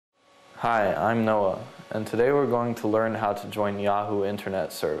Hi, I'm Noah, and today we're going to learn how to join Yahoo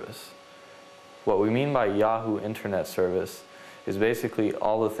Internet Service. What we mean by Yahoo Internet Service is basically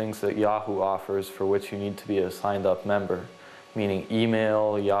all the things that Yahoo offers for which you need to be a signed-up member, meaning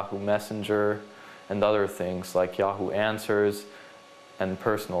email, Yahoo Messenger, and other things like Yahoo Answers and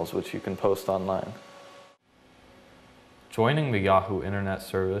personals, which you can post online. Joining the Yahoo Internet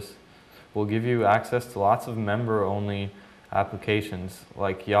Service will give you access to lots of member-only applications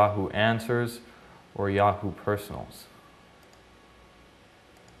like Yahoo Answers or Yahoo Personals.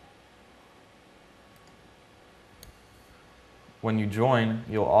 When you join,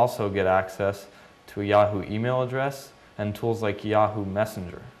 you'll also get access to a Yahoo email address and tools like Yahoo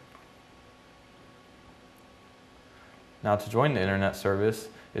Messenger. Now, to join the internet service,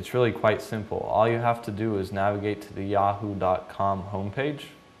 it's really quite simple. All you have to do is navigate to the yahoo.com homepage,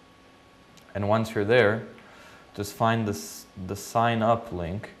 and once you're there, just find the sign up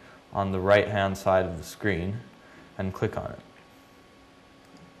link on the right hand side of the screen and click on it.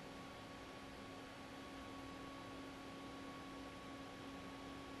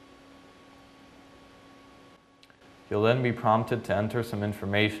 You'll then be prompted to enter some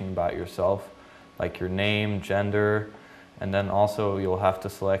information about yourself, like your name, gender, and then also you'll have to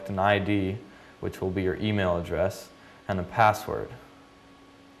select an ID, which will be your email address, and a password.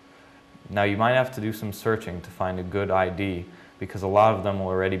 Now, you might have to do some searching to find a good ID because a lot of them will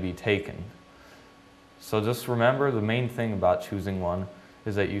already be taken. So just remember, the main thing about choosing one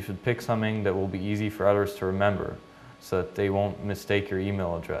is that you should pick something that will be easy for others to remember so that they won't mistake your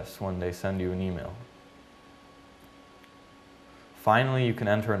email address when they send you an email. Finally, you can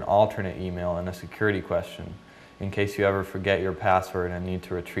enter an alternate email and a security question in case you ever forget your password and need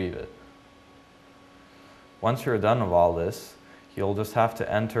to retrieve it. Once you're done with all this, you'll just have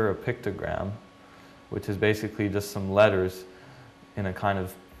to enter a pictogram, which is basically just some letters in a kind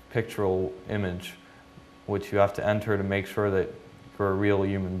of pictorial image, which you have to enter to make sure that you're a real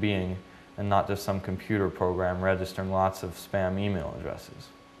human being and not just some computer program registering lots of spam email addresses.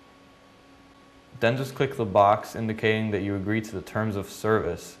 Then just click the box indicating that you agree to the terms of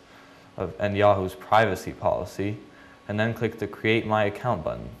service and Yahoo's privacy policy, and then click the Create My Account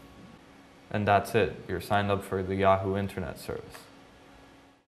button. And that's it. You're signed up for the Yahoo Internet Service.